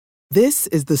This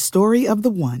is the story of the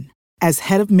one. As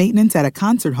head of maintenance at a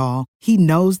concert hall, he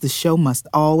knows the show must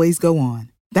always go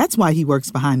on. That's why he works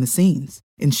behind the scenes,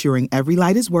 ensuring every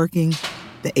light is working,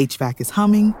 the HVAC is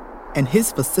humming, and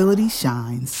his facility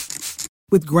shines.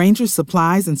 With Grainger's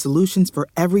supplies and solutions for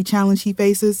every challenge he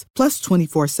faces, plus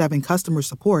 24/7 customer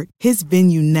support, his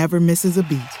venue never misses a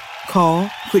beat. Call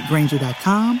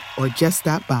quickgrainger.com or just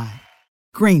stop by.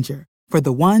 Grainger, for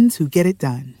the ones who get it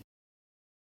done.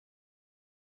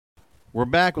 We're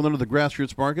back with another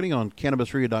Grassroots Marketing on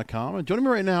CannabisRadio.com. And joining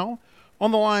me right now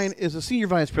on the line is the Senior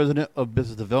Vice President of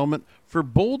Business Development for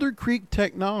Boulder Creek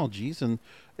Technologies. And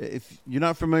if you're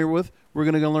not familiar with, we're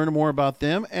going to learn more about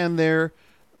them and their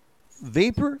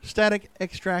vapor static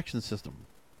extraction system,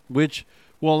 which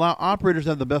will allow operators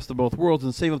to have the best of both worlds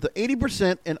and save up to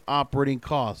 80% in operating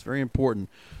costs. Very important.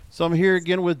 So I'm here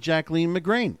again with Jacqueline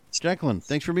McGrain. Jacqueline,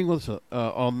 thanks for being with us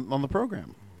on the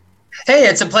program. Hey,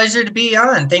 it's a pleasure to be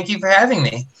on. Thank you for having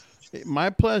me. My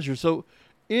pleasure. So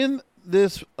in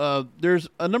this, there's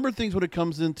a number of things when it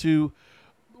comes into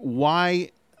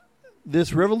why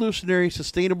this revolutionary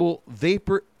sustainable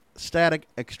vapor static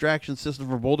extraction system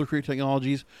from Boulder Creek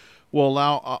Technologies will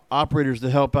allow operators to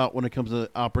help out when it comes to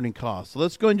operating costs. So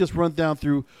let's go and just run down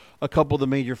through a couple of the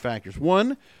major factors.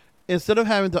 One, instead of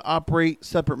having to operate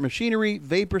separate machinery,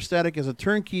 vapor static is a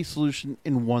turnkey solution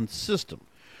in one system.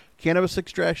 Cannabis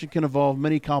extraction can involve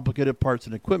many complicated parts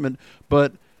and equipment,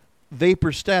 but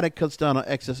vapor static cuts down on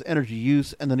excess energy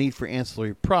use and the need for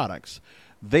ancillary products.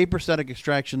 Vapor static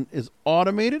extraction is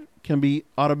automated, can be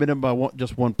automated by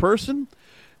just one person,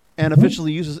 and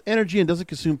efficiently uses energy and doesn't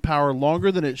consume power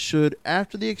longer than it should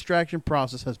after the extraction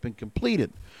process has been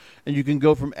completed. And you can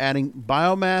go from adding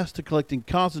biomass to collecting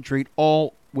concentrate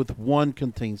all with one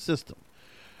contained system.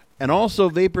 And also,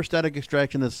 vapor static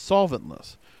extraction is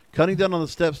solventless, cutting down on the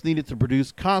steps needed to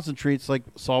produce concentrates like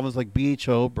solvents like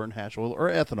BHO, burnt hash oil, or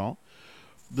ethanol,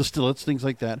 distillates, things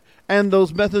like that. And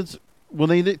those methods, when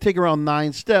they take around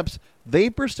 9 steps,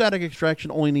 vapor static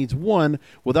extraction only needs 1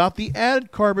 without the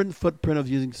added carbon footprint of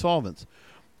using solvents.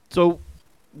 So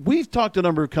we've talked to a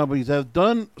number of companies that have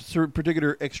done certain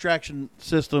particular extraction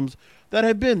systems that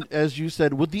have been, as you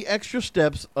said, with the extra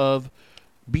steps of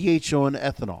BHO and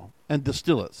ethanol and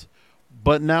distillates.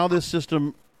 But now this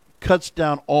system cuts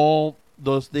down all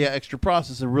the extra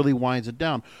process and really winds it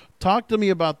down. Talk to me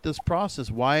about this process.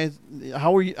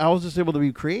 How was this able to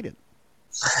be created?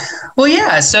 Well,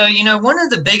 yeah. So, one of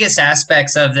the biggest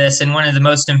aspects of this and one of the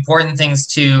most important things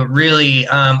to really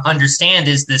understand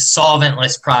is this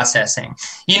solventless processing.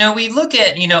 We look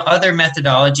at, other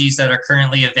methodologies that are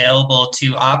currently available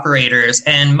to operators,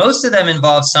 and most of them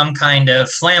involve some kind of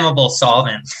flammable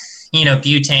solvent.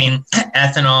 Butane,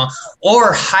 ethanol,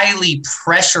 or highly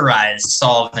pressurized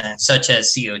solvents such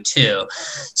as CO2.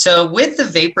 So with the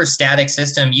vapor static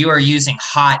system, you are using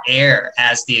hot air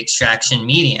as the extraction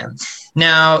medium.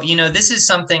 Now, this is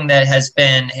something that has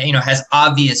been, has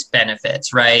obvious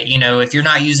benefits, right? If you're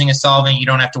not using a solvent, you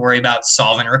don't have to worry about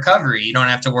solvent recovery. You don't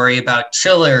have to worry about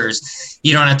chillers.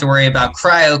 You don't have to worry about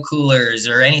cryo coolers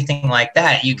or anything like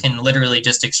that. You can literally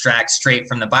just extract straight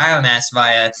from the biomass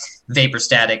via vapor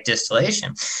static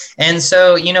distillation. And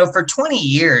so, for 20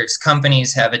 years,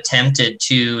 companies have attempted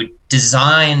to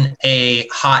design a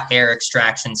hot air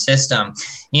extraction system,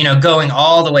 going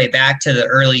all the way back to the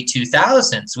early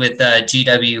 2000s with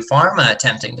GW Pharma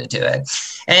attempting to do it.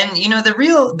 And, the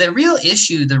real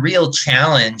issue, the real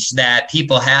challenge that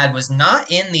people had was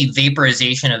not in the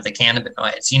vaporization of the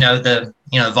cannabinoids.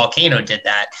 Volcano did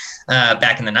that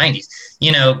back in the 90s,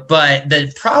 but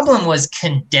the problem was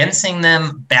condensing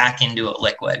them back into a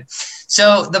liquid.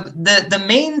 So the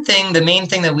main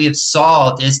thing that we have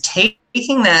solved is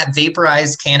taking that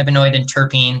vaporized cannabinoid and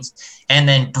terpenes and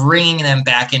then bringing them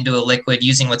back into a liquid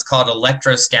using what's called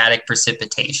electrostatic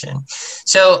precipitation.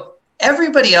 So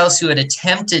everybody else who had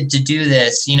attempted to do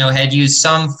this, had used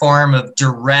some form of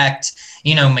direct,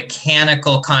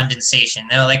 mechanical condensation,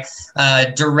 like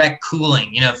direct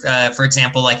cooling, for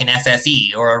example, like an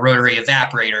FFE or a rotary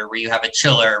evaporator where you have a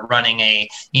chiller running a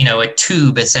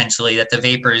tube essentially that the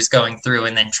vapor is going through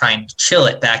and then trying to chill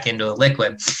it back into a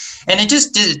liquid. And it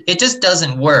just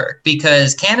doesn't work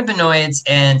because cannabinoids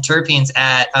and terpenes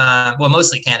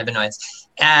mostly cannabinoids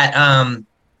at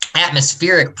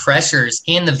atmospheric pressures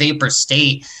in the vapor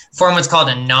state form what's called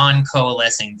a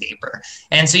non-coalescing vapor.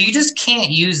 And so you just can't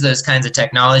use those kinds of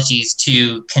technologies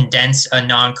to condense a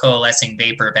non-coalescing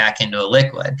vapor back into a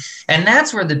liquid. And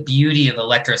that's where the beauty of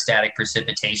electrostatic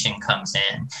precipitation comes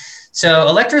in. So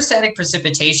electrostatic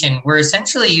precipitation, we're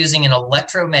essentially using an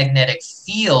electromagnetic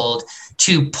field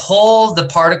to pull the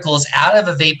particles out of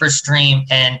a vapor stream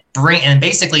and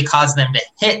basically cause them to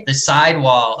hit the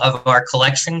sidewall of our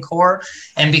collection core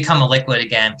and become a liquid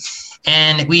again.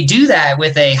 And we do that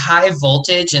with a high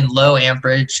voltage and low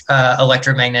amperage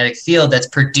electromagnetic field that's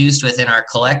produced within our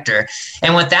collector.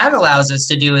 And what that allows us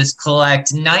to do is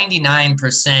collect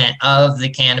 99% of the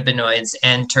cannabinoids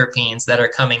and terpenes that are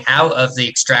coming out of the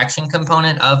extraction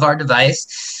component of our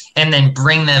device, and then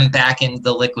bring them back into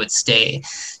the liquid state.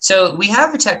 So we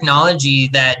have a technology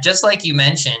that, just like you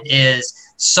mentioned, is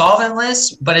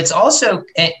solventless, but it's also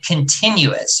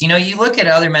continuous. You know, you look at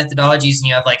other methodologies and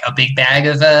you have like a big bag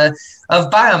of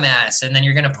biomass, and then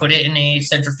you're going to put it in a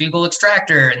centrifugal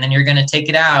extractor, and then you're going to take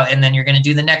it out, and then you're going to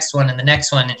do the next one and the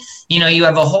next one. And, you know, you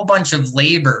have a whole bunch of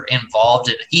labor involved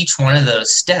in each one of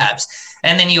those steps.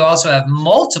 And then you also have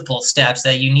multiple steps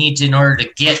that you need in order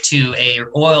to get to a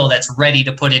oil that's ready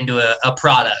to put into a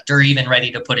product, or even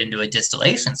ready to put into a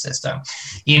distillation system.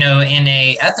 You know, in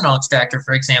a ethanol extractor,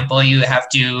 for example, you have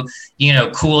to, you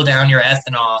know, cool down your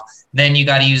ethanol. Then you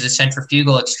got to use a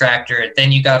centrifugal extractor.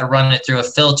 Then you got to run it through a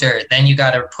filter. Then you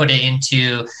got to put it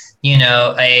into, you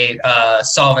know, a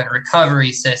solvent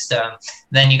recovery system.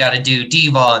 Then you got to do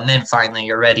devol, and then finally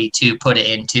you're ready to put it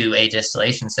into a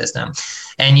distillation system.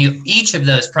 And each of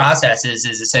those processes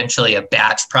is essentially a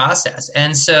batch process.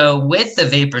 And so with the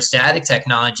vapor static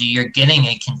technology, you're getting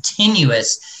a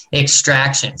continuous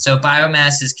extraction. So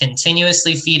biomass is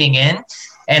continuously feeding in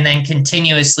and then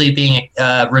continuously being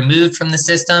removed from the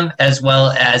system, as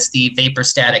well as the vapor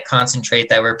static concentrate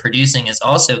that we're producing is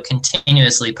also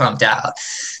continuously pumped out.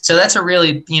 So that's a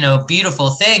really, you know, beautiful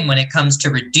thing when it comes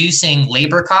to reducing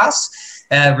labor costs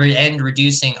and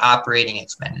reducing operating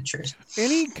expenditures.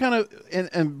 Any kind of,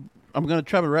 and I'm going to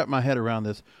try to wrap my head around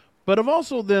this, but I've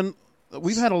also then,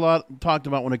 we've had a lot talked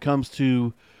about when it comes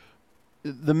to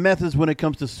the methods when it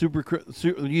comes to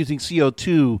using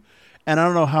CO2. And I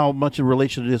don't know how much in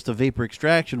relation it is to vapor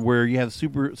extraction, where you have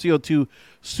CO2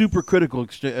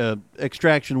 supercritical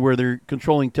extraction, where they're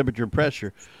controlling temperature and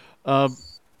pressure.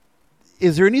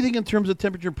 Is there anything in terms of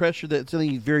temperature and pressure that's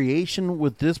any variation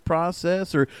with this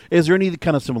process, or is there any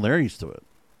kind of similarities to it?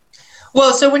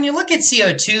 Well, so when you look at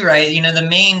CO2, right, you know, the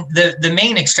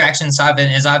main extraction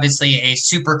solvent is obviously a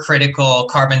supercritical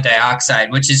carbon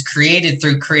dioxide, which is created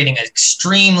through creating an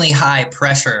extremely high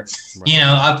pressure, right, you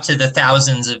know, up to the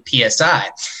thousands of PSI.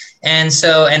 And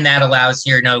that allows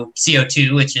your, you know,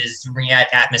 CO2, which is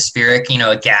atmospheric, you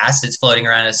know, a gas that's floating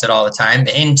around us at all the time,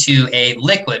 into a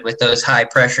liquid with those high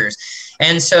pressures.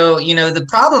 And so, you know, the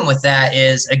problem with that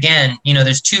is, again, you know,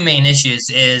 there's two main issues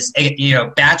is, you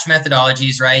know, batch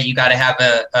methodologies, right? You got to have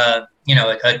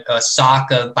a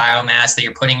sock of biomass that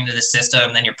you're putting into the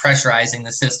system, then you're pressurizing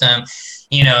the system,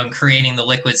 you know, and creating the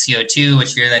liquid CO2,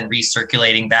 which you're then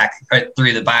recirculating back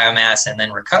through the biomass and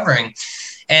then recovering.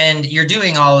 And you're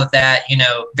doing all of that, you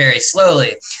know, very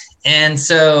slowly. And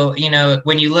so, you know,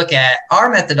 when you look at our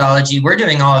methodology, we're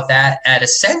doing all of that at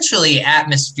essentially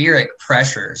atmospheric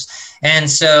pressures. And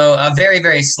so a very,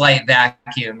 very slight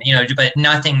vacuum, you know, but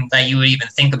nothing that you would even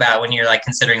think about when you're like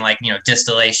considering like, you know,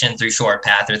 distillation through short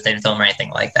path or thin film or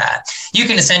anything like that. You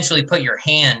can essentially put your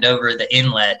hand over the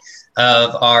inlet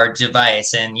of our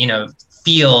device and, you know,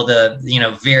 feel the, you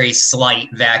know, very slight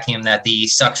vacuum that the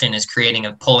suction is creating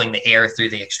of pulling the air through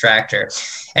the extractor.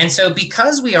 And so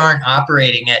because we aren't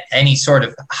operating at any sort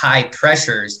of high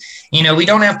pressures, you know, we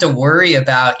don't have to worry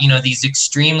about, you know, these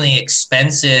extremely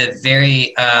expensive,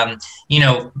 very, you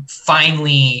know,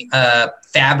 finely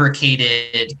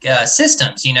fabricated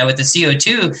systems. You know, with the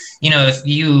CO2, you know, if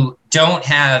you don't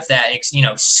have that, you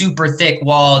know, super thick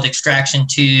walled extraction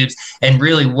tubes and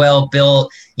really well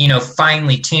built, you know,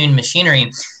 finely tuned machinery,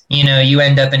 you know, you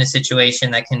end up in a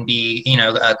situation that can be, you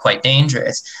know, quite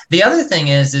dangerous. The other thing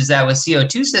is that with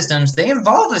CO2 systems, they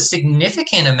involve a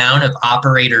significant amount of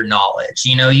operator knowledge.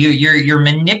 You know, you're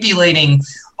manipulating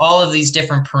all of these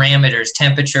different parameters: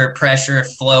 temperature, pressure,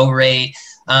 flow rate,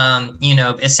 you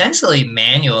know, essentially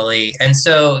manually. And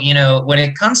so, you know, when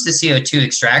it comes to CO2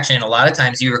 extraction, a lot of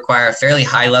times you require a fairly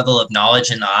high level of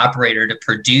knowledge in the operator to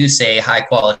produce a high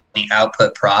quality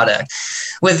output product.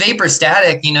 With vapor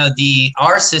static, you know,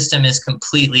 our system is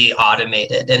completely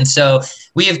automated. And so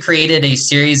we have created a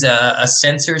series, a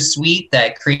sensor suite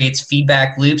that creates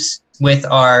feedback loops with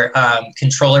our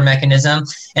controller mechanism.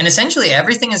 And essentially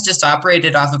everything is just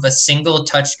operated off of a single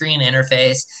touchscreen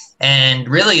interface. And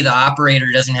really, the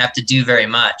operator doesn't have to do very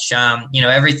much. You know,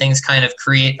 everything's kind of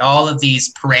all of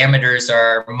these parameters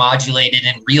are modulated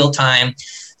in real time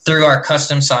through our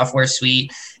custom software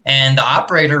suite. And the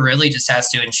operator really just has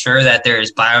to ensure that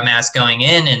there's biomass going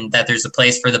in and that there's a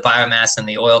place for the biomass and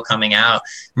the oil coming out.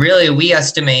 Really, we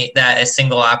estimate that a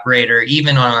single operator,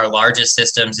 even on our largest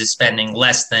systems, is spending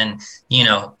less than,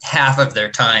 half of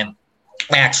their time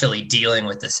actually dealing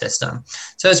with the system.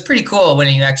 So it's pretty cool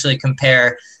when you actually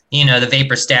compare, the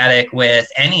vapor static with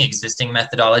any existing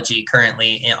methodology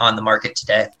currently on the market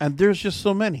today. And there's just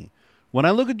so many. When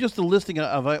I look at just the listing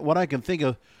of what I can think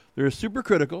of, there's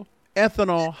supercritical,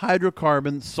 ethanol,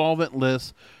 hydrocarbon,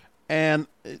 solventless, and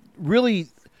really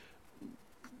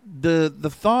the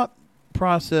thought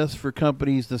process for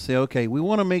companies to say, okay, we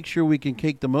want to make sure we can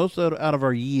take the most out of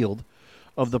our yield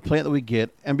of the plant that we get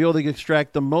and be able to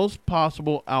extract the most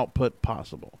possible output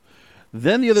possible.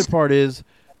 Then the other part is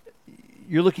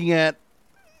you're looking at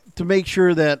to make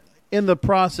sure that in the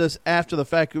process after the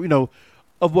fact,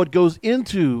 of what goes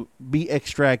into be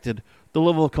extracted, the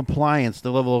level of compliance,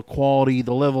 the level of quality,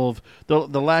 the level of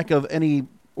the lack of any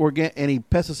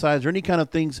pesticides or any kind of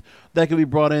things that could be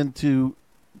brought into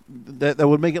that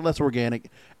would make it less organic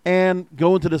and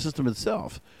go into the system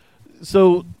itself.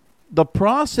 So the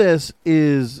process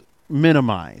is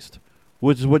minimized,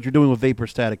 which is what you're doing with vapor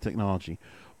static technology.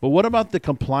 But what about the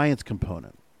compliance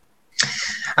component?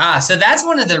 So that's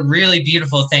one of the really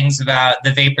beautiful things about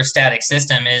the vapor static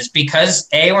system is because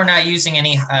A, we're not using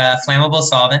any flammable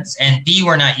solvents, and B,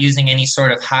 we're not using any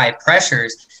sort of high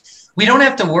pressures. We don't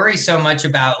have to worry so much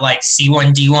about like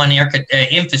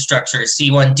C1D1 infrastructure,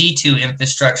 C1D2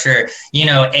 infrastructure,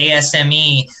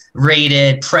 ASME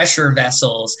rated pressure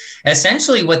vessels.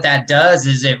 Essentially what that does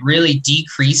is it really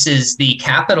decreases the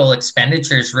capital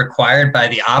expenditures required by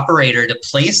the operator to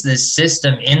place this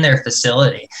system in their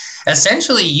facility.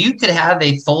 Essentially, you could have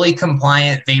a fully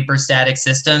compliant vapor static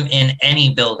system in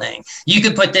any building. You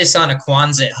could put this on a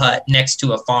Quonset hut next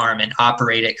to a farm and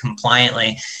operate it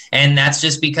compliantly. And that's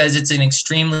just because it's an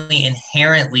extremely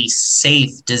inherently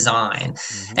safe design.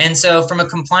 Mm-hmm. And so from a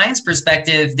compliance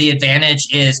perspective, the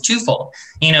advantage is twofold.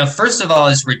 First of all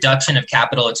is reduction of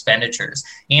capital expenditures.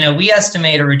 We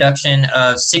estimate a reduction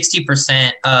of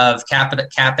 60% of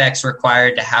CapEx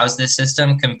required to house this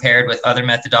system compared with other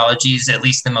methodologies, at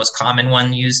least the most common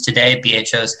one used today,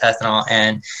 BHO's ethanol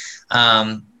and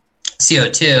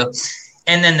CO2.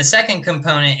 And then the second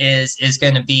component is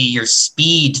going to be your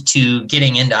speed to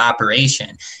getting into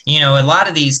operation. A lot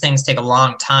of these things take a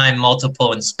long time,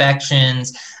 multiple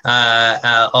inspections,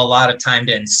 a lot of time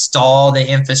to install the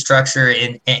infrastructure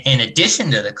in addition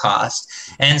to the cost.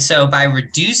 And so by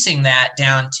reducing that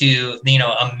down to,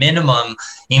 a minimum,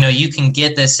 you can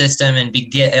get the system and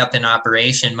get up in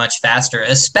operation much faster,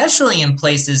 especially in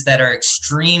places that are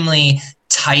extremely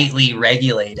tightly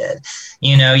regulated.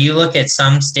 You look at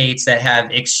some states that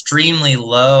have extremely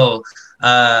low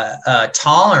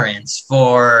tolerance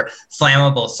for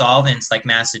flammable solvents like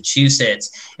Massachusetts,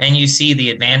 and you see the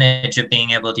advantage of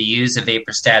being able to use a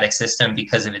vapor static system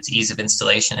because of its ease of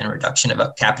installation and reduction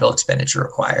of capital expenditure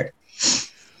required.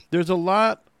 There's a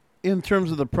lot in terms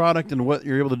of the product and what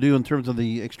you're able to do in terms of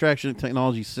the extraction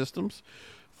technology systems.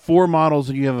 4 models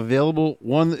that you have available.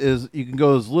 One is you can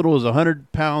go as little as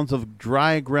 100 pounds of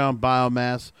dry ground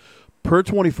biomass per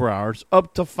 24 hours,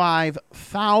 up to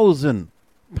 5,000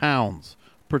 pounds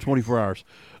per 24 hours.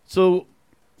 So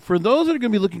for those that are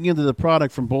going to be looking into the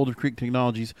product from Boulder Creek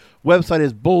Technologies, website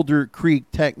is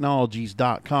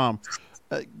bouldercreektechnologies.com.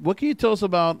 What can you tell us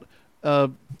about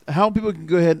how people can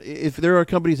go ahead, if there are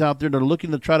companies out there that are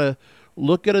looking to try to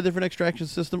look at a different extraction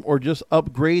system or just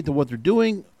upgrade to what they're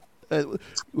doing?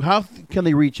 How can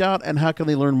they reach out and how can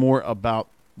they learn more about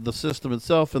the system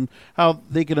itself and how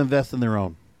they can invest in their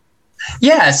own?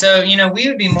 Yeah, so, we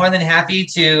would be more than happy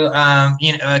to,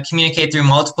 communicate through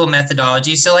multiple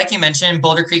methodologies. So like you mentioned,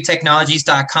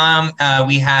 bouldercreektechnologies.com,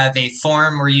 we have a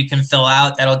form where you can fill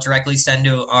out that'll directly send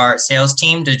to our sales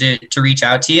team to reach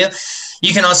out to you.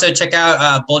 You can also check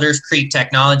out Boulder Creek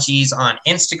Technologies on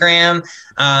Instagram,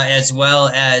 as well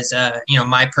as,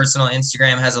 my personal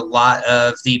Instagram has a lot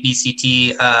of the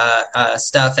BCT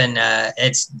stuff, and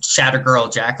it's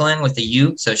Shattergirl Jacqueline with a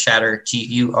U, so Shatter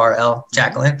Gurl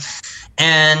Jacqueline.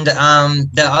 And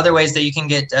the other ways that you can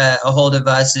get a hold of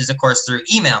us is, of course, through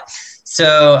email.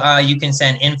 So you can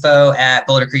send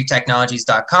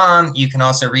info@bouldercreektechnologies.com. You can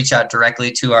also reach out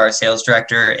directly to our sales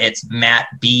director. It's Matt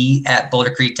B at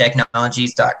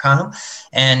bouldercreektechnologies.com.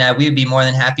 And we would be more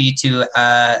than happy to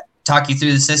talk you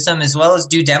through the system as well as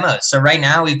do demos. So right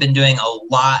now we've been doing a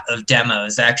lot of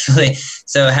demos actually.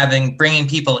 So bringing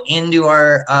people into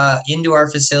our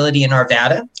facility in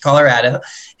Arvada, Colorado,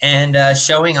 and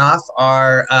showing off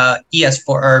our ES4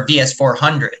 or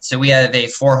VS400. So we have a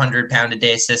 400 pound a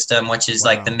day system, which is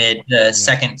like the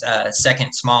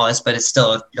second smallest, but it's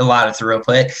still a lot of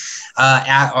throughput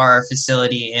at our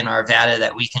facility in Arvada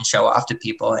that we can show off to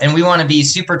people. And we want to be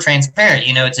super transparent.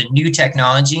 It's a new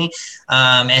technology.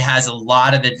 It has a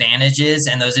lot of advantages,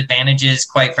 and those advantages,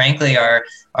 quite frankly,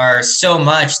 are so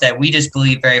much that we just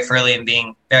believe very fully in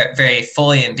being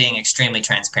extremely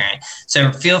transparent.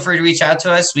 So feel free to reach out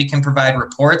to us. We can provide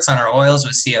reports on our oils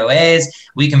with COAs.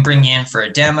 We can bring you in for a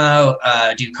demo,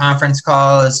 do conference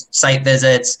calls, site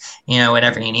visits,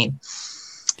 whatever you need.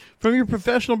 From your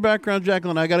professional background,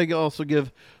 Jacqueline, I got to also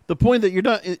give the point that you're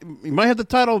not, you might have the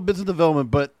title of business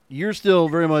development, but you're still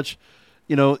very much,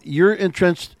 you're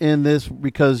entrenched in this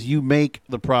because you make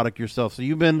the product yourself. So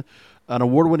you've been an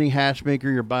award-winning hash maker,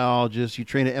 you're a biologist, you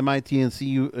train at MIT and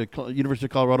University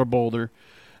of Colorado Boulder,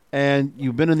 and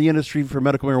you've been in the industry for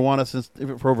medical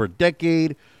marijuana for over a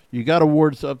decade. You got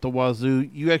awards up to wazoo.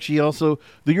 You actually also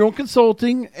do your own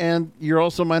consulting, and you're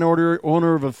also minority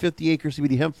owner of a 50-acre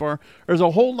CBD hemp farm. There's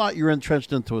a whole lot you're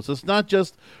entrenched into it. So it's not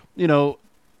just, you're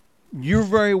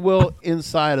very well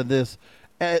inside of this.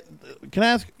 Can I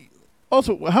ask,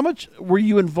 also, how much were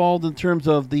you involved in terms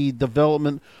of the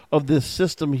development of this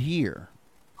system here?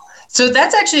 So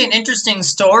that's actually an interesting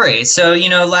story. So,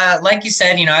 like you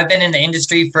said, I've been in the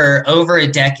industry for over a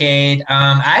decade.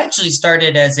 I actually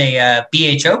started as a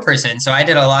BHO person. So I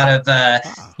did a lot of,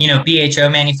 BHO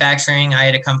manufacturing. I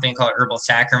had a company called Herbal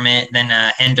Sacrament, then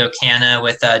Endocana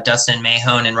with Dustin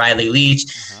Mahone and Riley Leach.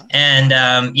 Uh-huh. And,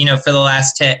 for the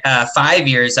last 5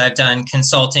 years, I've done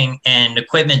consulting and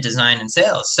equipment design and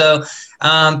sales. So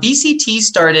BCT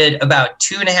started about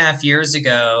 2.5 years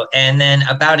ago, and then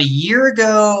about a year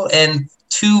ago and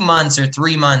 2 months or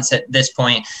 3 months at this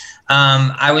point,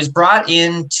 I was brought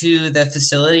into the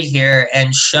facility here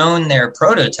and shown their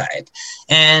prototype.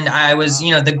 And I was,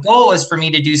 the goal was for me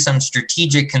to do some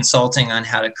strategic consulting on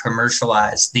how to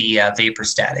commercialize the vapor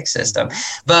static system.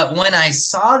 But when I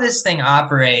saw this thing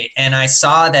operate and I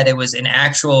saw that it was an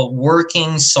actual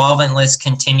working solventless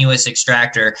continuous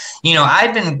extractor,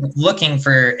 I'd been looking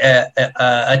for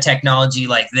a technology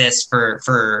like this for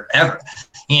forever.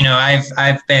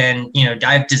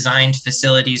 I've designed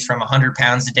facilities from 100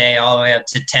 pounds a day all the way up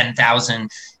to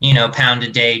 10,000, pound a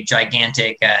day,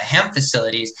 gigantic hemp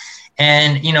facilities.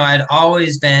 And, I'd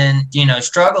always been,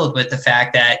 struggled with the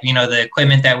fact that, the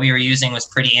equipment that we were using was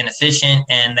pretty inefficient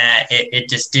and that it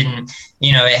just didn't,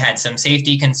 it had some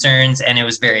safety concerns and it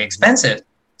was very expensive.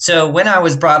 So when I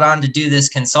was brought on to do this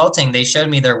consulting, they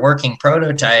showed me their working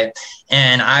prototype,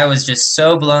 and I was just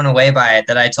so blown away by it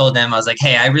that I told them, I was like,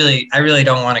 hey, I really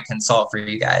don't want to consult for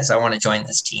you guys. I want to join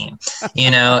this team,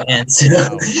 and so,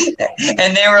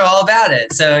 and they were all about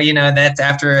it. So, that's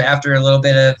after a little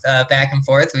bit of back and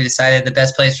forth, we decided the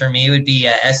best place for me would be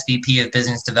SVP of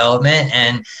business development.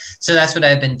 And so that's what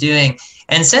I've been doing.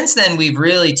 And since then, we've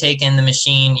really taken the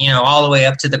machine, all the way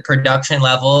up to the production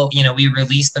level. We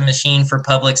released the machine for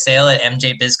public sale at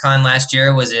MJ BizCon last year.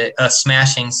 It was a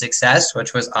smashing success,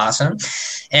 which was awesome.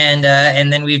 And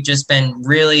then we've just been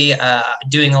really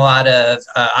doing a lot of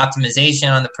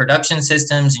optimization on the production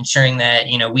systems, ensuring that,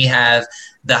 we have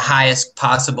the highest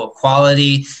possible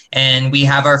quality. And we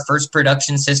have our first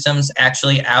production systems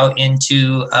actually out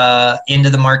into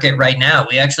the market right now.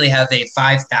 We actually have a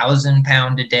 5,000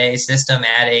 pound a day system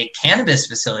at a cannabis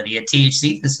facility, a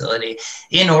THC facility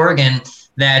in Oregon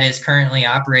that is currently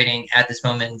operating at this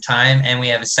moment in time. And we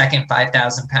have a second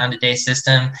 5,000 pound a day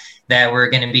system that we're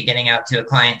going to be getting out to a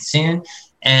client soon.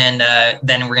 And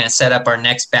then we're going to set up our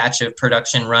next batch of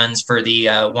production runs for the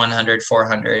 100,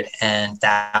 400, and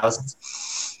 1,000.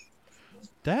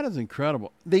 That is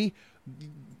incredible. In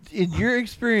your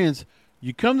experience,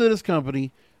 you come to this company,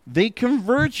 they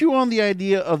convert you on the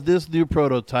idea of this new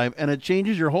prototype, and it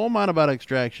changes your whole mind about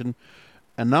extraction.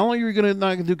 And not only are you not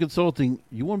going to do consulting,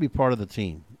 you want to be part of the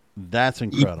team. That's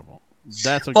incredible.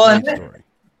 That's a great story.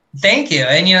 Thank you.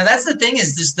 And that's the thing,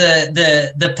 is just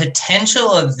the potential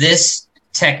of this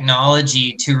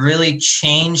technology to really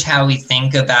change how we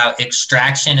think about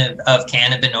extraction of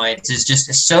cannabinoids is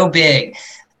just so big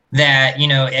that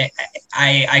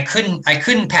I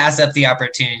couldn't pass up the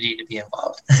opportunity to be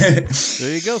involved.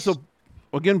 There you go. So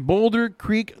again, Boulder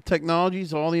Creek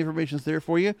Technologies, all the information is there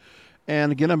for you.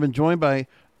 And again, I've been joined by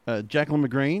Jacqueline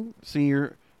McGrain,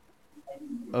 Senior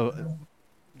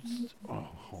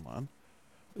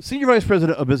Vice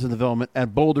President of Business Development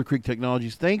at Boulder Creek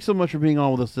Technologies. Thanks so much for being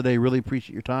on with us today. Really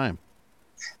appreciate your time.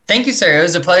 Thank you, sir. It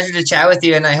was a pleasure to chat with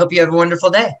you, and I hope you have a wonderful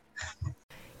day.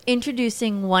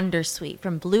 Introducing Wondersuite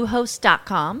from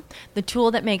Bluehost.com, the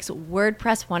tool that makes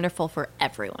WordPress wonderful for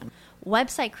everyone.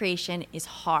 Website creation is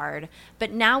hard,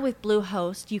 but now with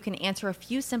Bluehost, you can answer a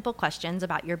few simple questions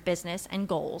about your business and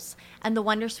goals, and the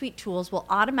Wondersuite tools will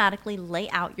automatically lay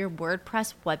out your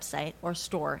WordPress website or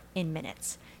store in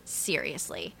minutes.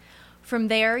 Seriously. From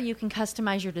there, you can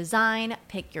customize your design,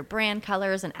 pick your brand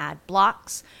colors, and add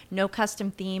blocks. No custom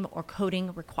theme or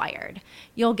coding required.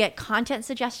 You'll get content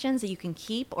suggestions that you can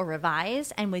keep or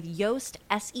revise, and with Yoast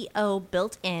SEO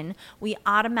built in, we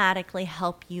automatically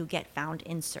help you get found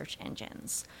in search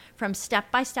engines. From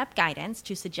step-by-step guidance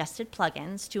to suggested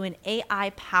plugins to an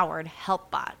AI-powered help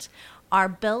bot, our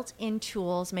built-in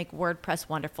tools make WordPress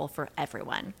wonderful for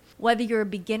everyone. Whether you're a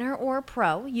beginner or a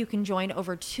pro, you can join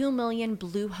over 2 million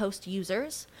Bluehost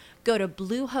users. Go to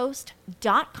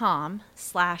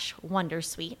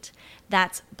bluehost.com/wondersuite.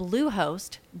 That's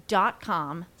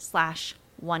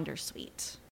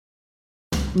bluehost.com/wondersuite.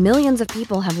 Millions of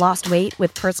people have lost weight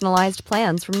with personalized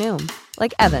plans from Noom,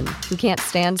 like Evan, who can't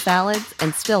stand salads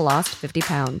and still lost 50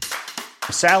 pounds.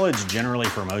 Salads generally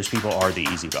for most people are the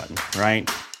easy button, right?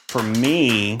 For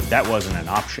me, that wasn't an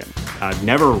option. I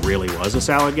never really was a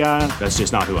salad guy. That's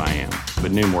just not who I am.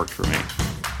 But Noom worked for me.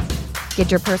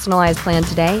 Get your personalized plan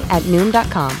today at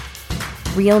Noom.com.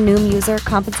 Real Noom user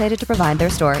compensated to provide their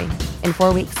story. In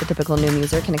 4 weeks, the typical Noom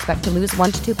user can expect to lose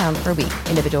 1 to 2 pounds per week.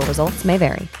 Individual results may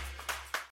vary.